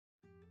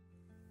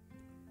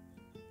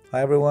Hi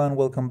everyone,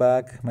 welcome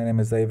back. My name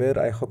is David.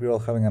 I hope you're all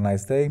having a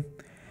nice day.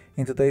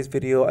 In today's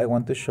video, I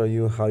want to show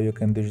you how you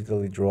can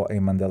digitally draw a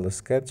mandala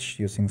sketch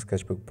using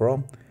Sketchbook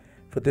Pro.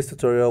 For this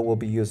tutorial, we'll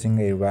be using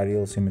a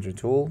radial symmetry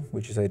tool,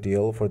 which is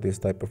ideal for this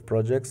type of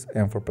projects,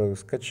 and for product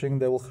sketching,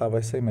 they will have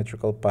a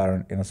symmetrical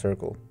pattern in a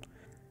circle.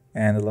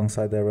 And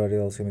alongside the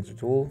radial symmetry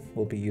tool,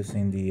 we'll be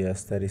using the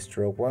steady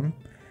stroke one.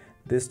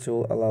 This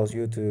tool allows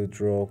you to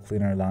draw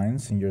cleaner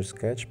lines in your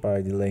sketch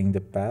by delaying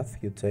the path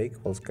you take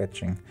while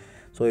sketching.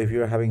 So if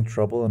you're having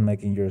trouble on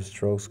making your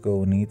strokes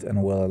go neat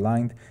and well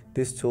aligned,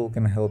 this tool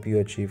can help you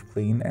achieve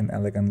clean and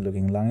elegant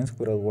looking lines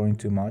without worrying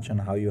too much on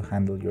how you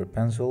handle your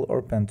pencil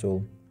or pen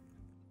tool.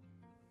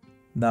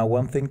 Now,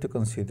 one thing to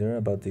consider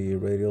about the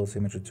radial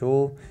symmetry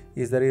tool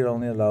is that it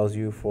only allows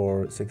you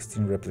for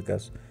 16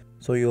 replicas.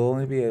 So you'll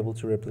only be able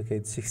to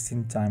replicate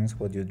 16 times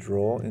what you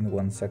draw in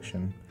one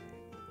section.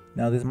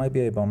 Now, this might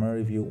be a bummer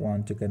if you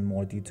want to get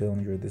more detail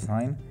in your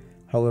design.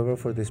 However,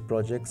 for this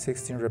project,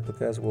 16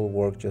 replicas will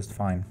work just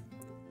fine.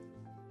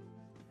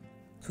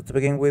 So to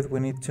begin with, we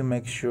need to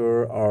make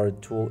sure our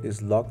tool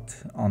is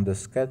locked on the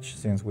sketch,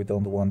 since we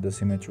don't want the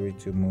symmetry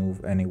to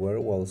move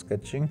anywhere while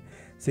sketching,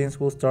 since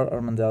we'll start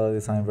our mandala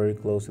design very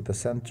close to the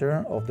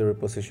center of the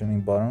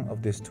repositioning button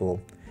of this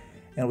tool.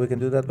 And we can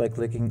do that by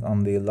clicking on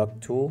the lock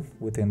tool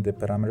within the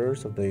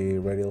parameters of the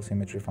radial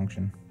symmetry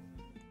function.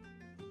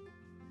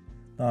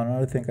 Now,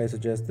 another thing I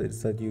suggest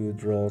is that you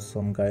draw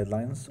some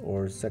guidelines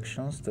or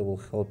sections that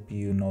will help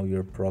you know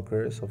your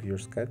progress of your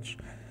sketch.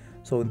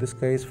 So in this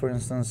case, for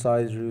instance,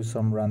 I drew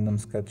some random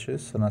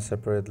sketches on a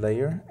separate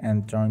layer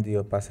and turned the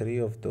opacity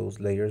of those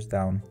layers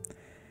down.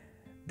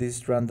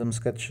 These random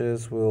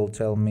sketches will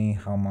tell me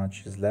how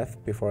much is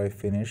left before I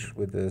finish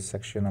with the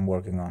section I'm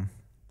working on.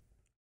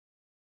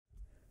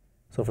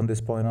 So from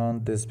this point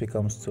on, this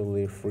becomes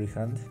totally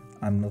freehand.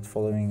 I'm not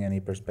following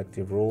any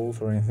perspective rules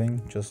or anything,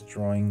 just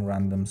drawing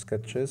random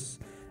sketches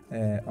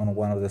on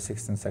one of the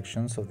 16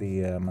 sections of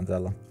the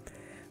mandala.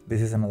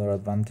 This is another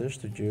advantage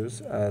to use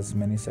as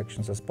many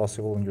sections as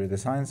possible in your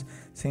designs,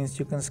 since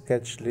you can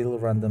sketch little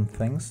random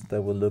things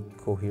that will look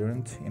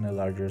coherent in a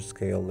larger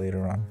scale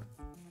later on.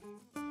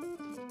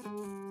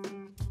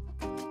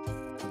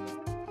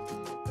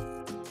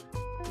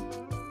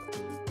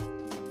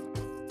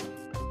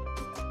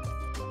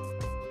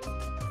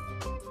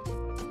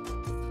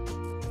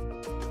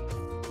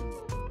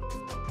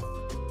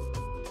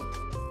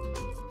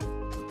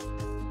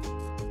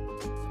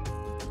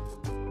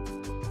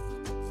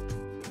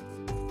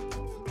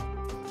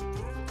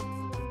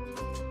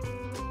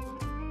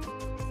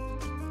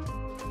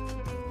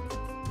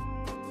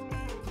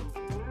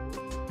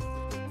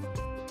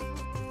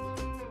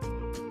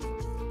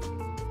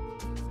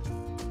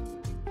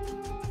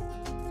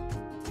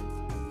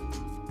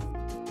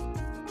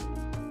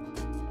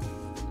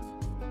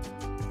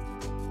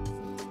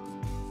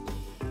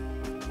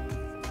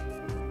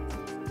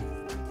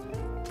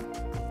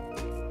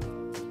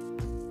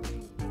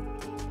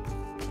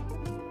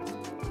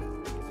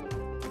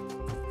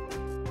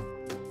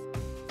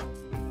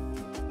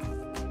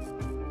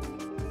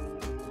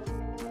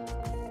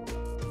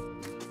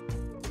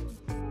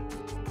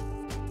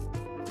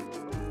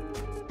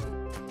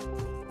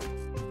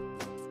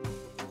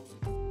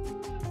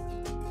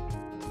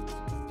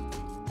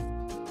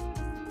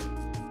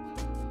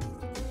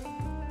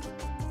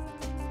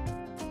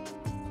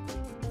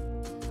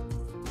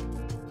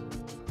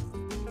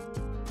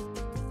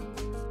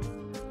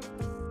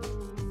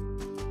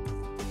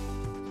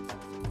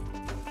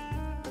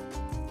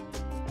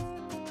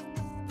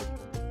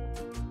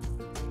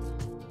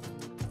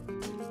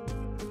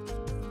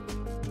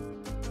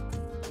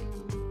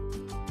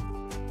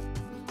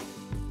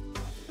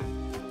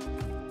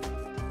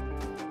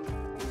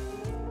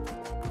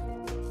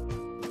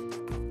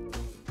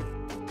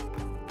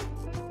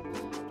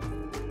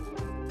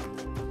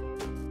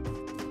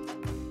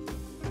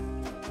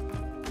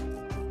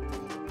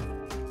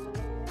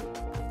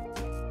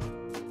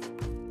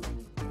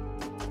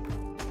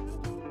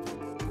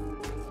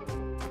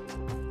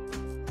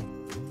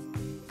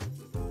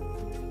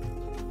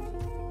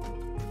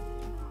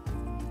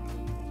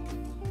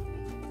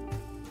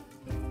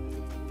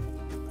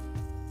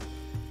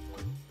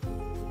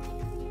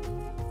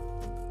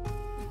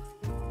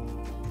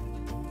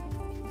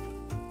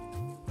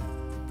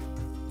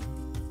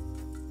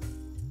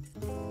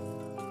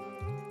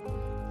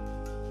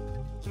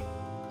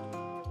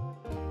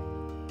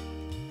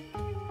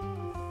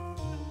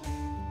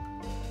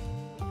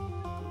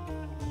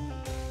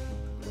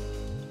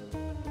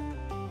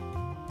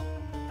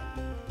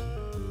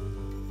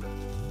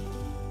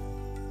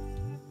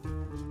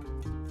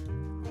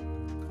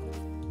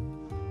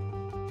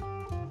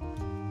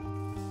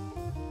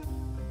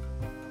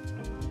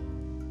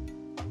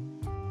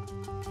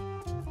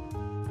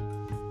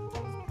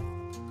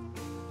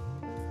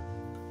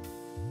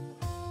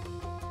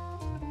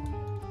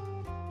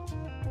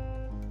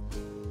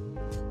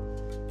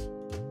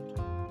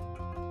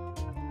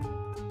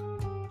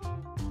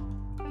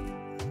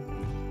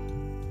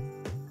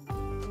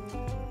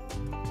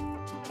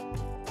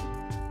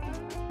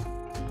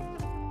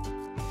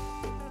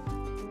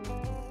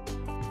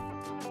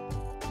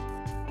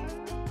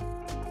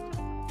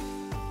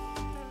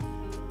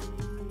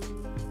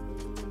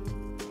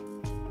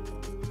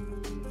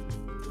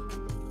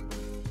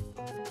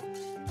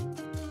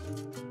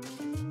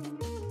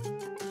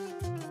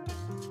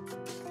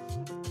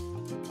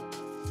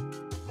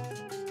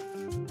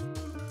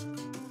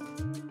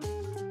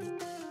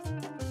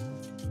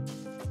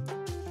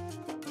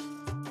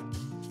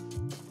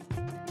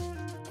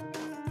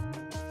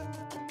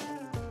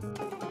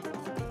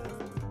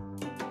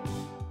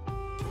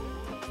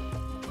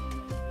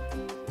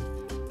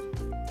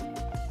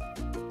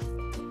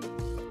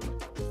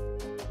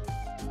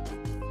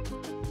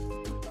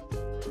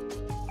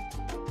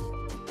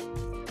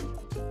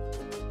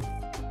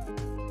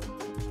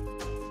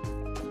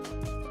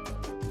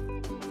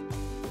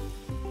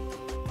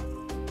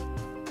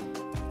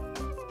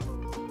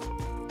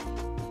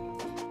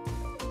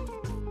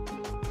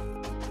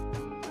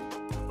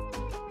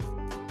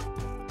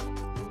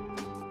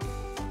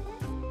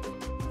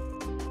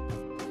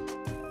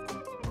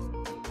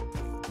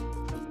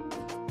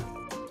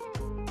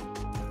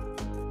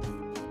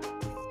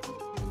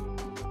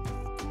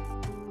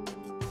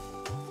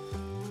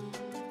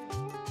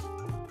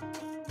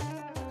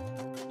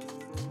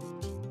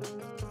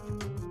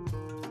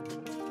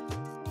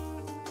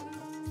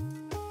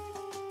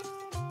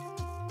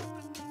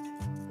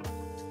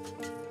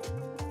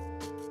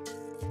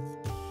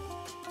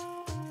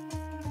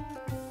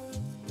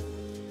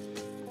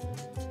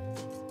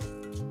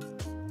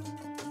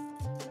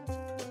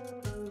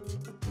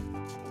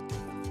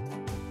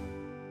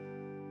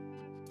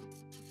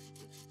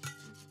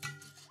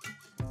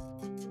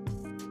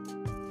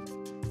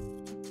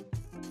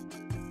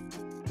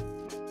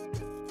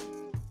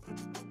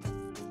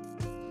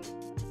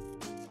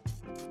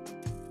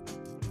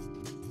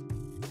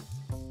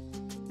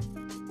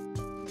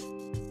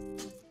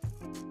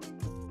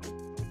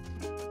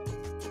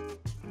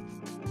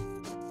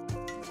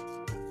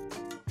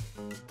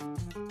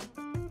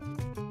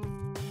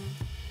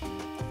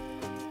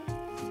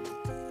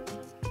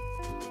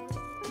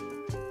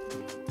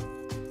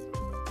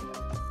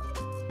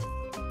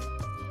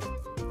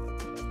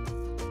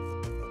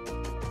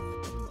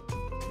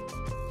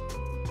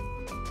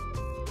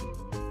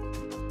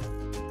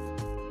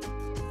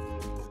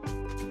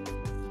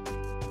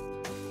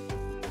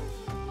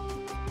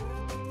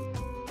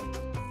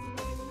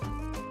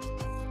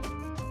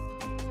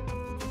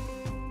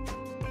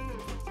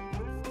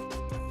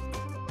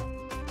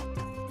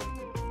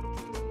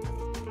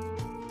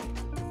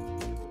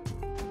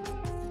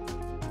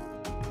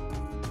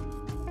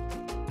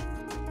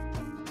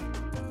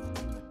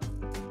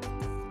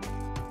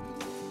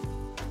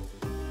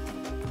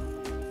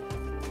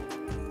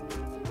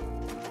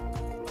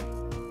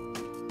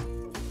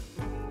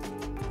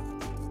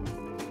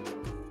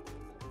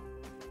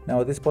 Now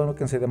at this point we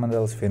can say the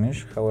mandala is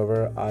finished.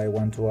 However, I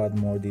want to add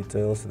more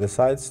details to the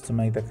sides to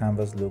make the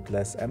canvas look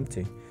less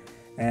empty.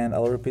 And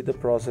I'll repeat the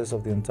process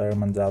of the entire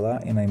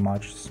mandala in a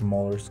much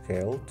smaller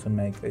scale to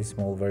make a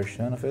small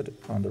version of it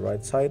on the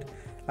right side,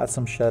 add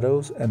some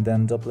shadows, and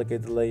then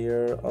duplicate the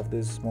layer of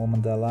this small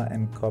mandala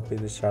and copy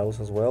the shadows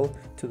as well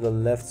to the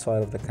left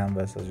side of the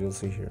canvas, as you'll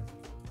see here.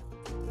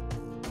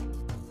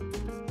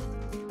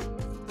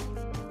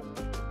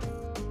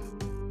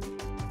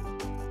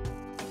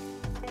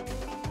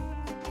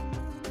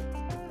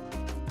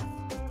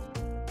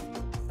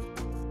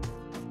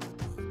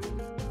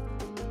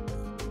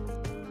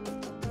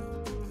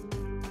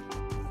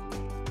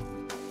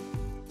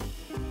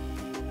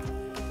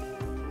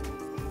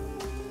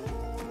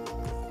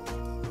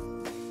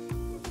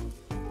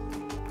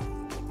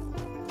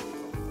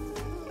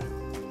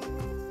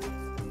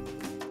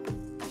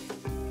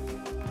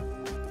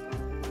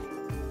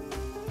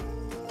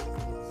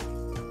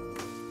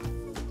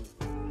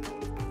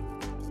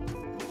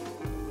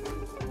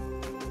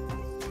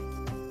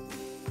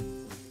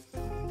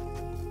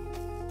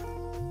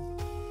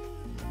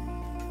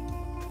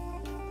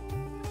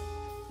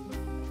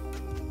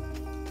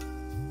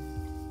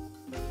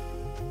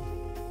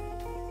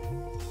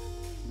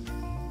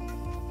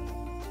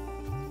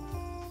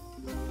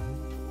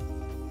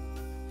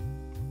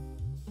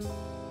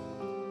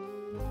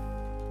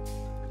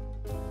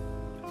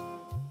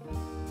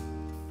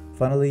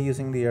 Finally,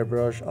 using the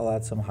airbrush, I'll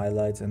add some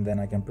highlights and then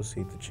I can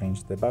proceed to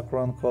change the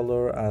background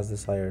color as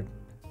desired.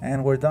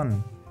 And we're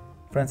done.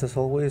 Friends, as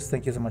always,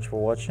 thank you so much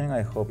for watching.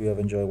 I hope you have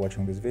enjoyed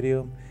watching this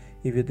video.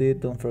 If you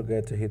did, don't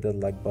forget to hit that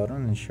like button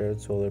and share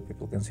it so other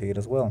people can see it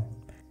as well.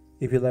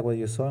 If you like what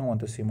you saw and want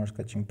to see more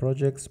sketching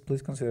projects,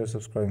 please consider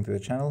subscribing to the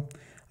channel.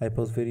 I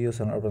post videos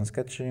on urban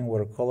sketching,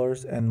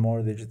 watercolors, and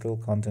more digital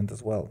content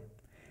as well.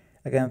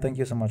 Again, thank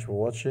you so much for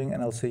watching,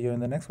 and I'll see you in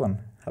the next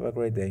one. Have a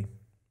great day.